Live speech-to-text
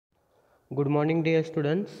Good morning, dear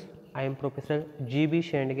students. I am Professor G.B.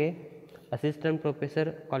 Shendge, Assistant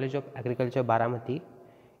Professor, College of Agriculture, Baramati.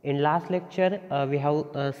 In last lecture, we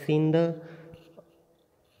have seen the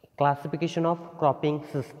classification of cropping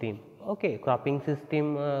system. Okay, cropping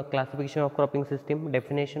system, classification of cropping system,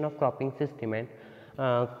 definition of cropping system, and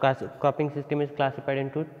cropping system is classified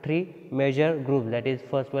into three major groups. That is,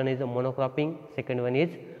 first one is monocropping, second one is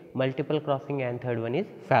multiple cropping, and third one is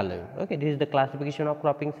fallow. Okay, this is the classification of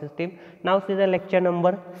cropping system. Now see the lecture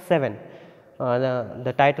number 7.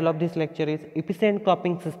 The title of this lecture is Efficient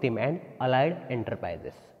Cropping System and Allied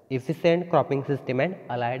Enterprises. Efficient cropping system and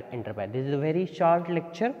allied enterprise. This is a very short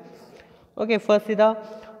lecture. Okay, first is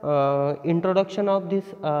the introduction of this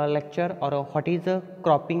lecture, or what is a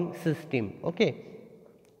cropping system. Okay,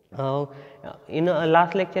 in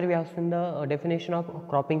last lecture we have seen the definition of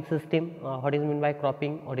cropping system. What is meant by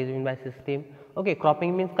cropping, what is meant by system. Okay,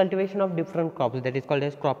 cropping means cultivation of different crops, that is called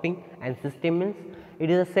as cropping, and system means it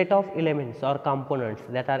is a set of elements or components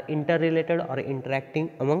that are interrelated or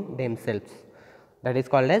interacting among themselves, that is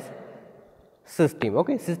called as system.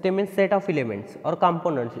 Okay, system means set of elements or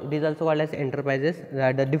components. It is also called as enterprises,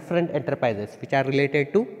 the different enterprises which are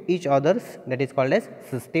related to each others, that is called as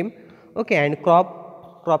system. Okay, and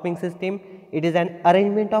cropping system, it is an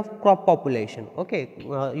arrangement of crop population. Okay,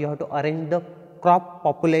 you have to arrange the crop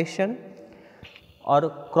population or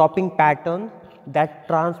cropping pattern that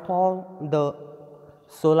transform the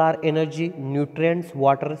solar energy, nutrients,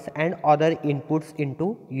 waters, and other inputs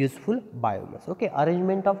into useful biomass. Okay,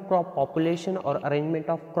 arrangement of crop population or arrangement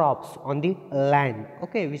of crops on the land.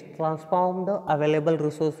 Okay, which transform the available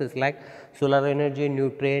resources like solar energy,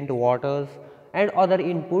 nutrient, waters, and other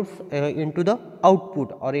inputs into the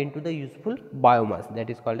output or into the useful biomass. That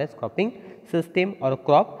is called as cropping system or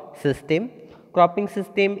crop system. Cropping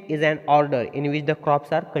system is an order in which the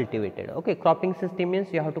crops are cultivated. Okay, cropping system means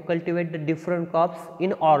you have to cultivate the different crops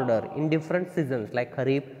in order in different seasons like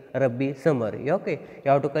Kharif, Rabi, summer. Okay, you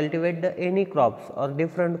have to cultivate the any crops or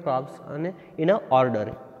different crops in a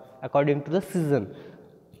order according to the season.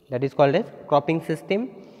 That is called as cropping system.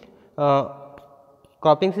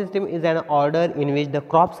 Cropping system is an order in which the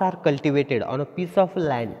crops are cultivated on a piece of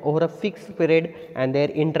land over a fixed period and their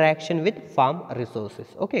interaction with farm resources.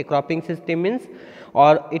 Okay, cropping system means,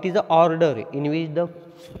 or it is an order in which the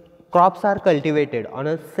crops are cultivated on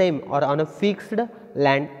a same or on a fixed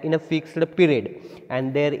land in a fixed period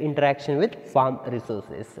and their interaction with farm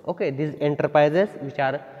resources. Okay, these enterprises which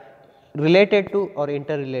are related to or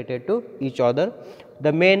interrelated to each other.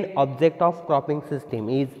 The main object of cropping system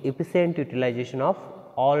is efficient utilization of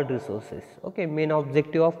all resources. Okay, main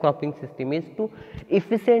objective of cropping system is to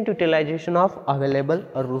efficient utilization of available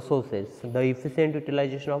resources. The efficient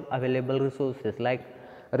utilization of available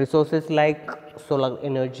resources like solar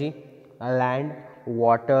energy, land,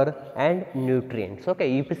 water, and nutrients.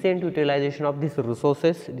 Okay, efficient utilization of these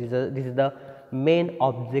resources, this is the main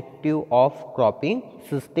objective of cropping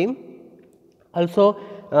system. Also,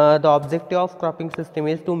 the objective of cropping system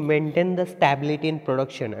is to maintain the stability in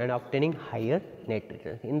production and obtaining higher net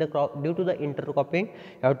returns. In the crop, due to the intercropping,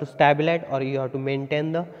 you have to stabilize or you have to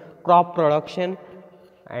maintain the crop production,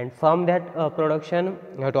 and from that production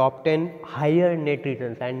you have to obtain higher net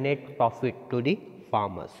returns and net profit to the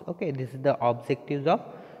farmers. Okay, this is the objectives of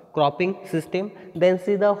cropping system. Then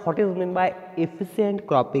see the what is meant by efficient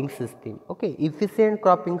cropping system. Okay, efficient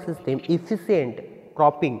cropping system. Efficient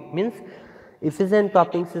cropping means the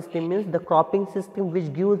cropping system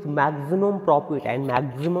which gives maximum profit and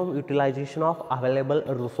maximum utilization of available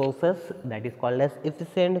resources, that is called as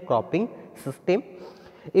efficient cropping system.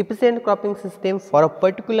 Efficient cropping system for a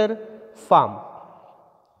particular farm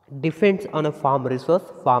depends on a farm resource,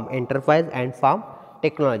 farm enterprise, and farm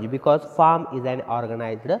technology, because farm is an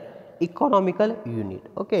organized economical unit.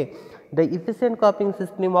 Okay, the efficient cropping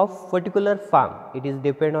system of particular farm, it is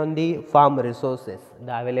depend on the farm resources,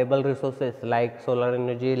 the available resources like solar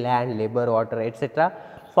energy, land, labor, water, etc.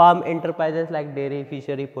 Farm enterprises like dairy,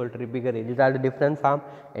 fishery, poultry, piggery, these are the different farm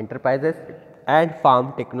enterprises, and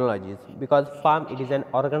farm technologies, because farm it is an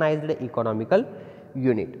organized economical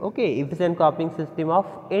unit. Okay, efficient cropping system of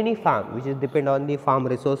any farm which is depend on the farm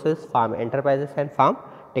resources, farm enterprises, and farm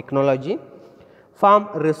technology. Farm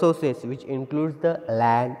resources which includes the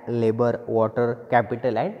land, labor, water,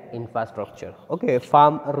 capital, and infrastructure. Okay,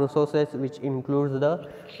 farm resources which includes the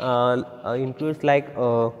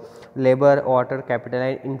labor, water, capital,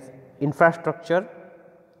 and infrastructure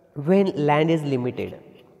when land is limited.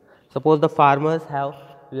 Suppose the farmers have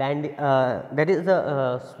land, that is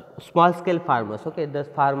the small scale farmers. Okay, the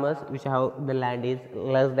farmers which have the land is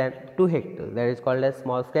less than 2 hectares, that is called as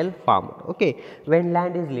small scale farmer. Okay, when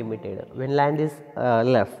land is limited, when land is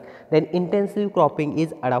less, then intensive cropping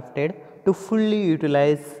is adopted to fully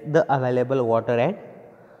utilize the available water and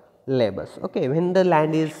labors. Okay, when the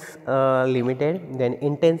land is limited, then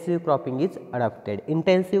intensive cropping is adopted.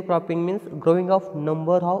 Intensive cropping means growing of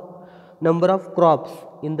number of crops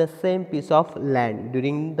in the same piece of land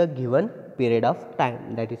during the given period of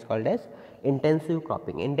time, that is called as intensive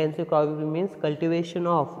cropping. Intensive cropping means cultivation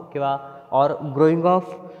of or growing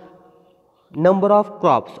of number of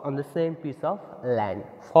crops on the same piece of land.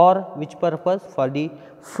 For which purpose? For the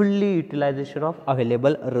fully utilization of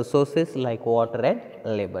available resources like water and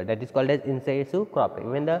labor, that is called as intensive cropping.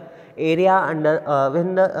 When the area under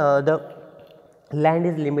when the land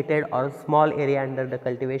is limited or small area under the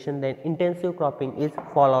cultivation, then intensive cropping is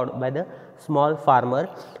followed by the small farmer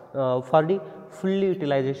for the fully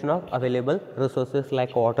utilization of available resources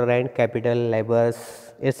like water and capital,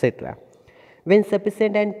 labors, etc. When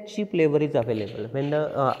sufficient and cheap labor is available, when the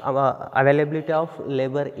availability of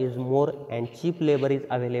labor is more and cheap labor is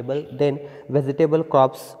available, then vegetable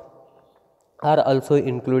crops are also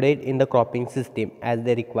included in the cropping system as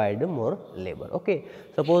they required more labor. Okay,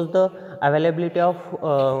 suppose the availability of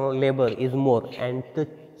labor is more and the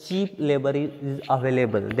cheap labor is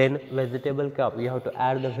available, then vegetable crop, you have to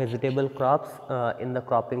add the vegetable crops in the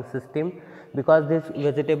cropping system, because these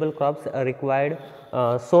vegetable crops are required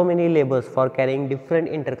so many labors for carrying different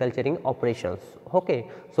interculturing operations. Okay,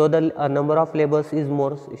 so the number of labors is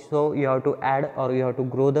more, so you have to add or you have to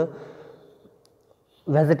grow the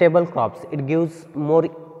vegetable crops. It gives more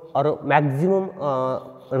or maximum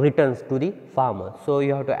returns to the farmer. So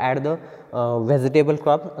you have to add the vegetable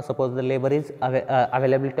crops. Suppose the labor is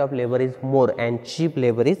availability of labor is more and cheap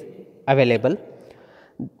labor is available,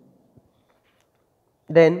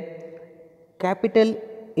 then capital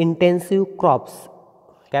intensive crops.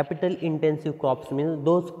 Capital intensive crops means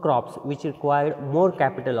those crops which require more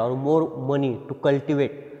capital or more money to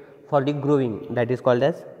cultivate for the growing, that is called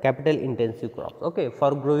as capital intensive crops. Okay,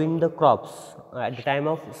 for growing the crops at the time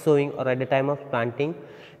of sowing or at the time of planting,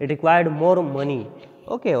 it required more money,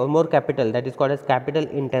 okay, or more capital, that is called as capital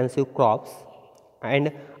intensive crops,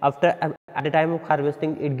 and after at the time of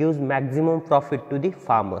harvesting it gives maximum profit to the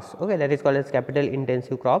farmers. Okay, that is called as capital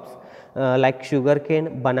intensive crops like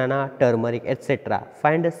sugarcane, banana, turmeric, etc.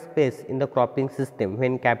 find a space in the cropping system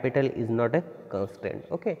when capital is not a constraint.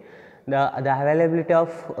 Okay, the availability of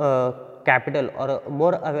capital or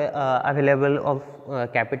more available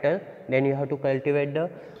of capital, then you have to cultivate the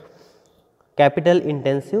capital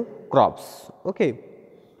intensive crops. Okay,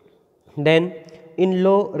 then in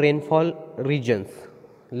low rainfall regions,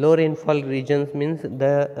 low rainfall regions means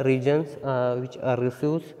the regions which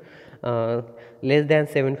receives less than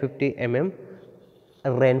 750 mm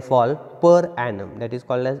rainfall per annum, that is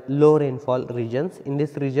called as low rainfall regions. In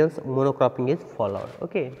these regions monocropping is followed.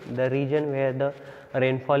 Okay, the region where the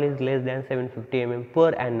rainfall is less than 750 mm per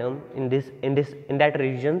annum, in that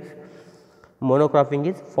regions monocropping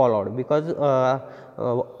is followed, because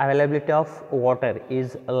availability of water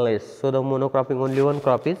is less, so the monocropping only one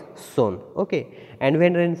crop is sown. Okay, and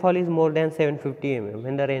when rainfall is more than 750 mm,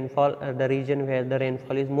 when the rainfall the region where the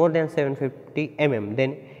rainfall is more than 750 mm,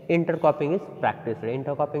 then intercropping is practiced.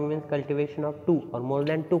 Intercropping means cultivation of two or more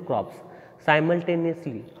than two crops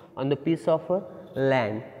simultaneously on the piece of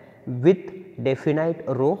land with definite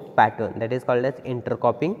row pattern, that is called as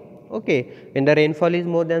intercropping. Okay, when the rainfall is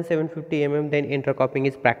more than 750 mm, then intercropping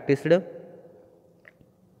is practiced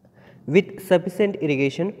with sufficient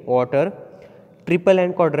irrigation water. Triple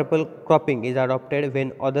and quadruple cropping is adopted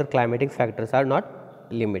when other climatic factors are not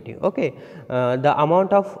limiting. Okay, the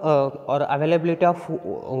amount of or availability of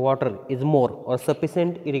water is more or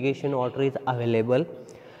sufficient irrigation water is available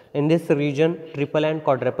in this region, triple and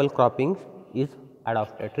quadruple cropping is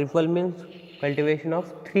adopted. Triple means cultivation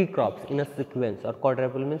of 3 crops in a sequence, or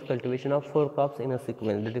quadruple means cultivation of 4 crops in a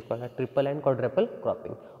sequence, that is called triple and quadruple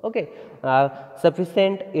cropping. Okay,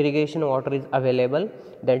 sufficient irrigation water is available,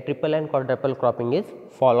 then triple and quadruple cropping is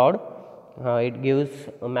followed. It gives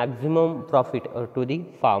a maximum profit to the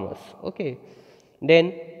farmers. Okay,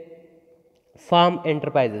 then farm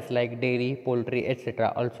enterprises like dairy, poultry,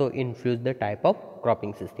 etc. also influence the type of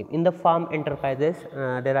cropping system. In the farm enterprises,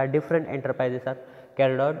 there are different enterprises are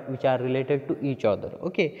carried out which are related to each other.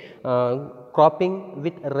 Okay, cropping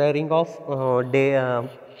with rearing of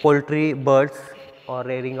poultry, birds, or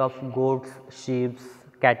rearing of goats, sheep,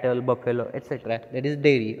 cattle, buffalo, etc. That is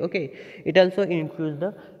dairy. Okay, it also includes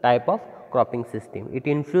the type of cropping system. It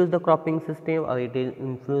influence the cropping system, or it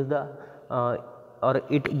influence the or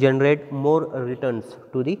it generate more returns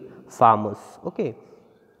to the farmers. Okay,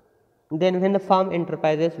 then when the farm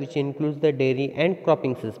enterprises which includes the dairy and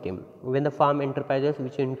cropping system, when the farm enterprises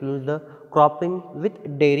which includes the cropping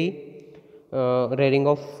with dairy rearing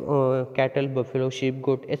of cattle, buffalo, sheep,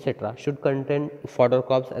 goat, etc. should contain fodder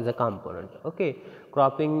crops as a component. Okay,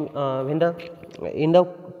 cropping when the in the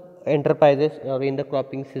enterprises or in the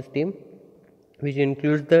cropping system, which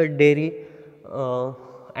includes the dairy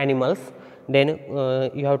animals, then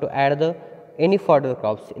you have to add the any fodder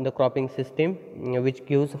crops in the cropping system which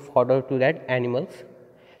gives fodder to that animals.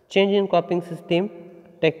 Change in cropping system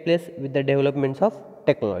take place with the developments of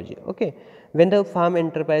technology. Okay, when the farm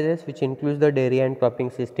enterprises which includes the dairy and cropping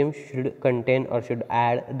system should contain or should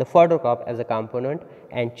add the fodder crop as a component,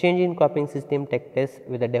 and change in cropping system take place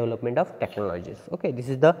with the development of technologies. Okay, this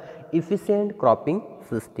is the efficient cropping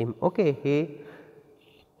system. Okay, हे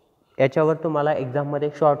याच्यावर तुम्हाला एक्झाममध्ये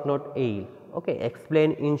short note येईल. Okay,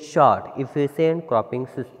 explain in short efficient cropping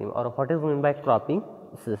system और what is mean by cropping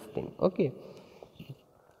system. Okay,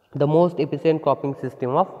 the most efficient cropping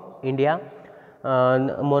system of India,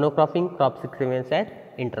 monocropping, crop sequence and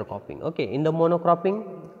intercropping. Okay, in the monocropping,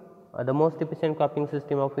 the most efficient cropping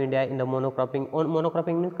system of India in the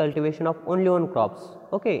monocropping means cultivation of only one crops.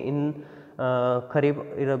 Okay, in Kharif,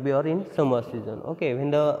 Rabi or in summer season. Okay,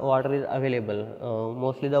 when the water is available,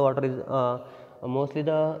 mostly the water is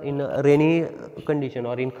in rainy condition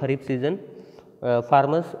or in Kharif season,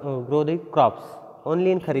 farmers grow the crops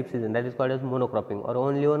only in Kharif season, that is called as monocropping, or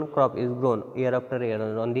only one crop is grown year after year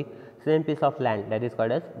on the same piece of land, that is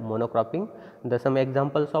called as monocropping. The some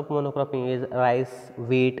examples of monocropping is rice,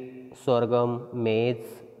 wheat, sorghum, maize,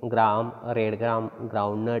 gram, red gram,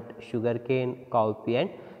 groundnut, sugarcane, cowpea and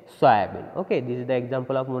soybean. Okay, this is the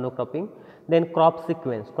example of monocropping. Then crop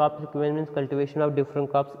sequence. Crop sequence means cultivation of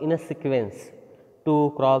different crops in a sequence.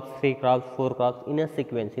 2 crops, 3 crops, 4 crops in a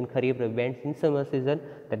sequence in Kharif, Rabi and in summer season,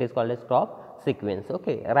 that is called as crop sequence.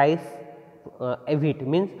 Okay, rice, wheat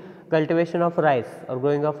means cultivation of rice or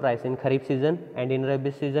growing of rice in Kharif season, and in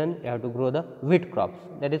Rabi season you have to grow the wheat crops,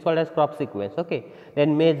 that is called as crop sequence. Okay,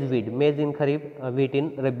 then maize, maize in Kharif, wheat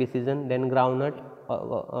in Rabi season, then groundnut,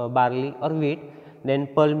 barley or wheat, then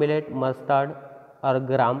pearl millet, mustard or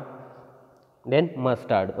gram, then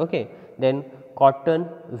mustard. Okay, then cotton,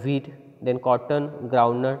 wheat, then cotton,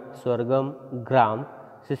 groundnut, sorghum, gram,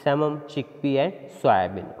 sesamum, chickpea and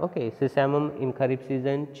soybean. Okay, sesamum in Kharif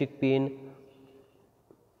season, chickpea in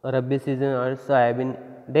Rabi season or soybean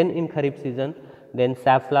then in Kharif season, then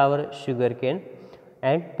safflower, sugarcane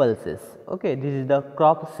and pulses. Okay, this is the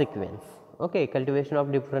crop sequence. Okay, cultivation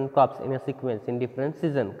of different crops in a sequence in different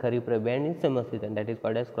season, Kharif, Rabi and in summer season, that is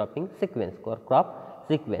called as cropping sequence or crop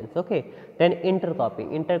sequence. Okay, then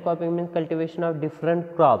intercropping. Intercropping means cultivation of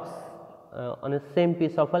different crops on the same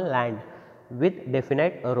piece of a land with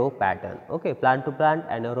definite row pattern. Okay, plant to plant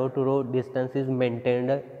and row to row distance is maintained,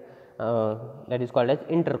 that is called as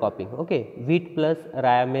intercropping. Okay, wheat plus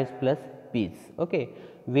rye, maize plus peas. Okay,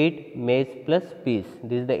 wheat, maize plus peas,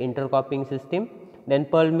 this is the intercropping system. Then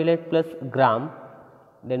pearl millet plus gram,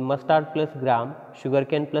 then mustard plus gram,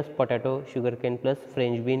 sugarcane plus potato, sugarcane plus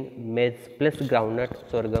French bean, maize plus groundnut,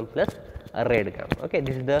 sorghum plus red gram. Okay,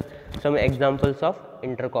 this is the some examples of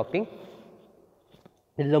intercropping.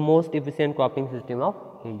 This is the most efficient cropping system of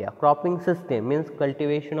India. Cropping system means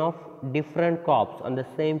cultivation of different crops on the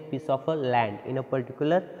same piece of a land in a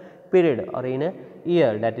particular period or in a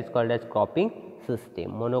year, that is called as cropping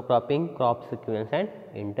system. Monocropping, crop sequence and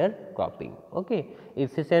intercropping. Okay,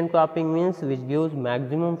 efficient cropping means which gives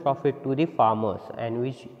maximum profit to the farmers, and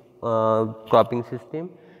which cropping system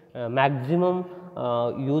maximum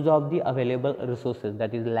use of the available resources,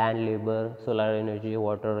 that is land, labor, solar energy,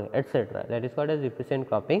 water, etc. That is called as efficient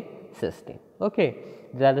cropping system. Okay,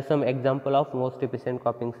 these are some example of most efficient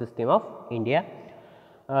cropping system of India.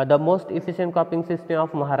 The most efficient cropping system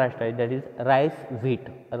of Maharashtra, that is rice wheat.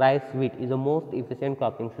 Rice wheat is the most efficient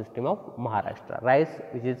cropping system of Maharashtra. Rice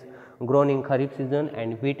which is grown in Kharif season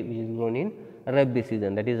and wheat which is grown in Rabi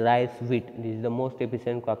season, that is rice wheat. This is the most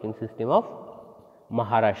efficient cropping system of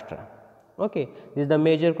Maharashtra. Okay, this is the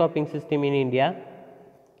major cropping system in India.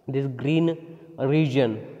 This green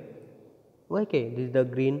region. Okay, this is the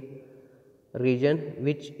green region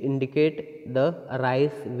which indicate the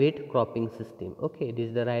rice wheat cropping system. Okay, this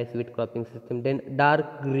is the rice wheat cropping system. Then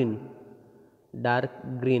dark green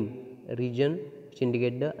region which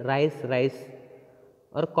indicate the rice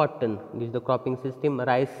or cotton. This is the cropping system.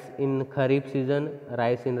 Rice in Kharif season,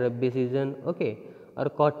 rice in Rabi season. Okay, or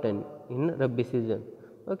cotton in Rabi season.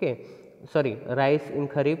 Okay, sorry, rice in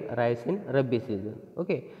Kharif, rice in Rabi season.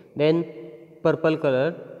 Okay, then purple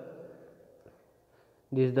color.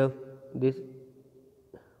 This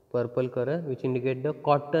purple color which indicate the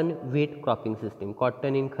cotton wheat cropping system.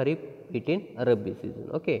 Cotton in Kharif, wheat in Rabi season.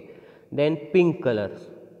 Okay, then pink colors.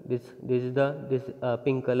 This is the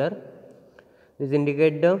pink color. This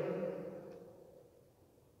indicate the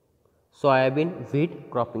soybean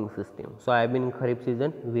wheat cropping system, soybean in kharif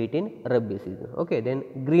season, wheat in rabi season. Okay, then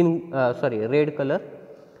red color.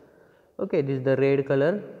 Okay, this is the red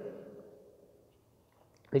color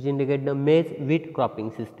which indicate the maize wheat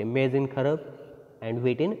cropping system, maize in kharif and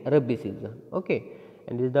wheat in rabi season. Okay,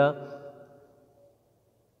 and this is the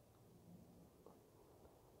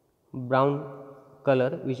brown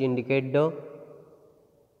color which indicate the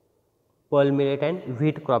pearl millet and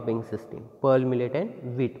wheat cropping system, pearl millet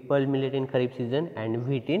and wheat, pearl millet in kharif season and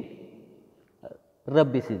wheat in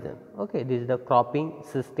rabi season. Okay, this is the cropping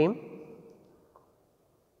system,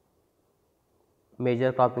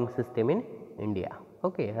 major cropping system in India.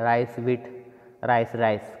 Okay, rice wheat,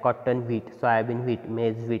 rice, cotton wheat, soybean wheat,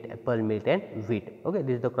 maize wheat, pearl millet and wheat. Okay,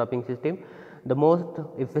 this is the cropping system. The most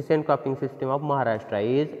efficient cropping system of Maharashtra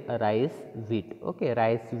is rice wheat. Okay,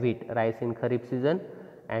 rice wheat, rice in kharif season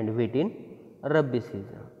and wheat in rabi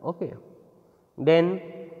season. Okay, then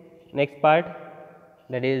next part,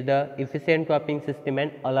 that is the efficient cropping system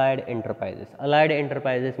and allied enterprises. Allied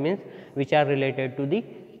enterprises means which are related to the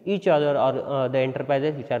each other, or the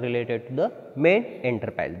enterprises which are related to the main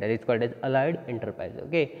enterprise, that is called as allied enterprise.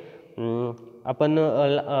 Okay, आपण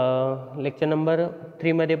lecture number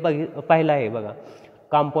 3 मध्ये पाहिलं आहे बघा,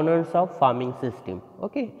 components of farming system.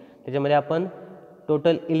 Okay, त्याच्यामध्ये आपण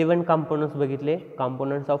total 11 components बघितले,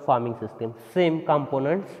 components of farming system, same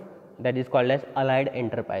components that is called as allied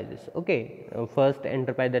enterprises. Okay, first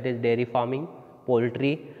enterprise, that is dairy farming,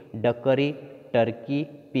 poultry, duckery, turkey,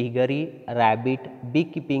 piggery, rabbit,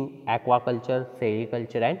 beekeeping, aquaculture,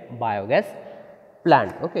 sericulture and biogas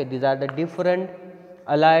plant. Okay, these are the different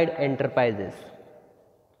allied enterprises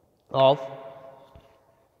of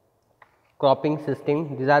cropping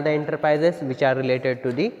system. These are the enterprises which are related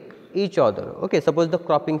to the each other. Okay, suppose the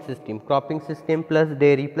cropping system plus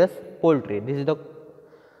dairy plus poultry, this is the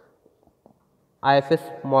IFS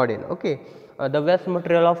model. Okay, the waste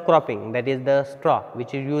material of cropping, that is the straw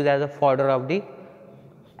which is used as a fodder of the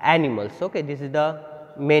animals. Okay, this is the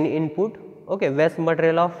main input. Okay, waste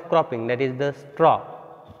material of cropping, that is the straw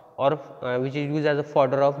or which is used as a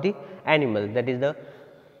fodder of the animals, that is the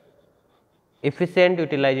efficient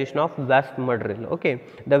utilization of waste material. Okay,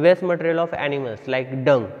 the waste material of animals like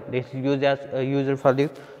dung, this is used as used for the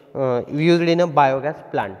used in a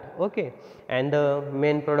biogas plant. Okay, and the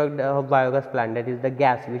main product of biogas plant, that is the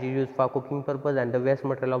gas which is used for cooking purpose, and the waste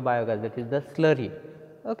material of biogas, that is the slurry.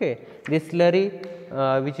 Okay, this slurry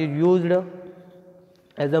which is used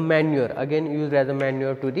as a manure, again used as a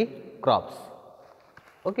manure to the crops.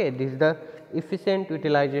 Okay, this is the efficient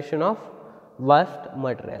utilization of waste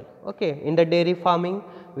material. Okay, in the dairy farming,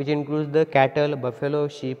 which includes the cattle, buffalo,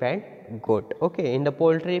 sheep and goat. Okay, in the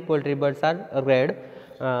poultry birds are red,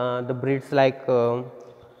 the breeds like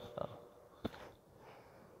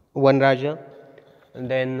Vanraja,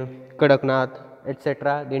 then Kadaknath,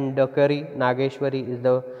 etc. Then duckery, Nageshwari is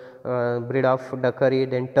the breed of duckery.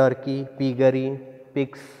 Then turkey, piggery,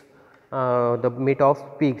 pigs, the meat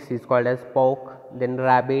of pigs is called as pork. Then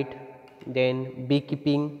rabbit, then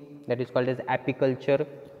beekeeping, that is called as apiculture.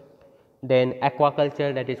 Then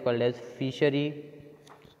aquaculture, that is called as fishery,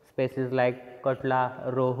 species like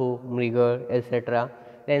katla, rohu, mrigal, etc.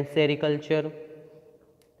 Then sericulture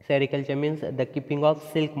means the keeping of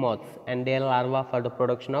silk moths and their larvae for the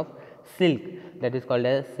production of silk, that is called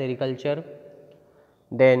as sericulture.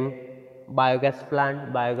 Then biogas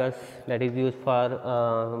plant, biogas that is used for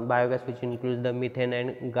biogas which includes the methane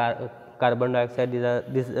and carbon dioxide.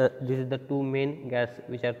 This is the two main gas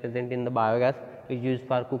which are present in the biogas, which is used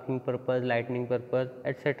for cooking purpose, lighting purpose,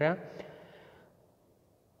 etc.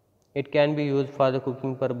 It can be used for the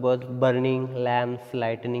cooking purpose, burning lamps,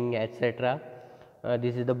 lighting, etc.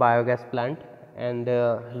 This is the biogas plant, and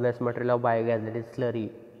the waste material of biogas, that is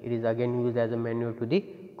slurry, it is again used as a manure to the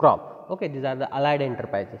crop. Okay, these are the allied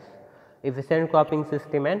enterprises, efficient cropping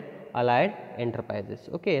system and allied enterprises.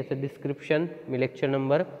 Okay, याचं description मी lecture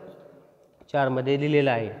number 4 मध्ये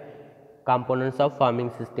दिलेलं आहे, components of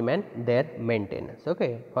farming system and their maintenance.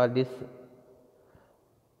 Okay, for this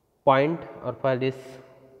point or for this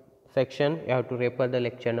section you have to refer the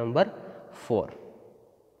lecture number 4.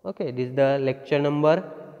 Okay, this is the lecture number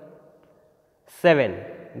 7.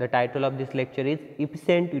 The title of this lecture is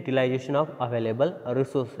efficient utilization of available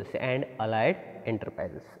resources and allied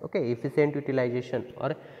enterprises. Okay, efficient utilization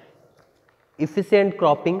or efficient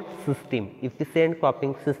cropping system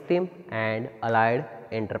and allied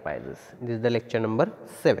enterprises. This is the lecture number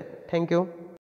 7. Thank you.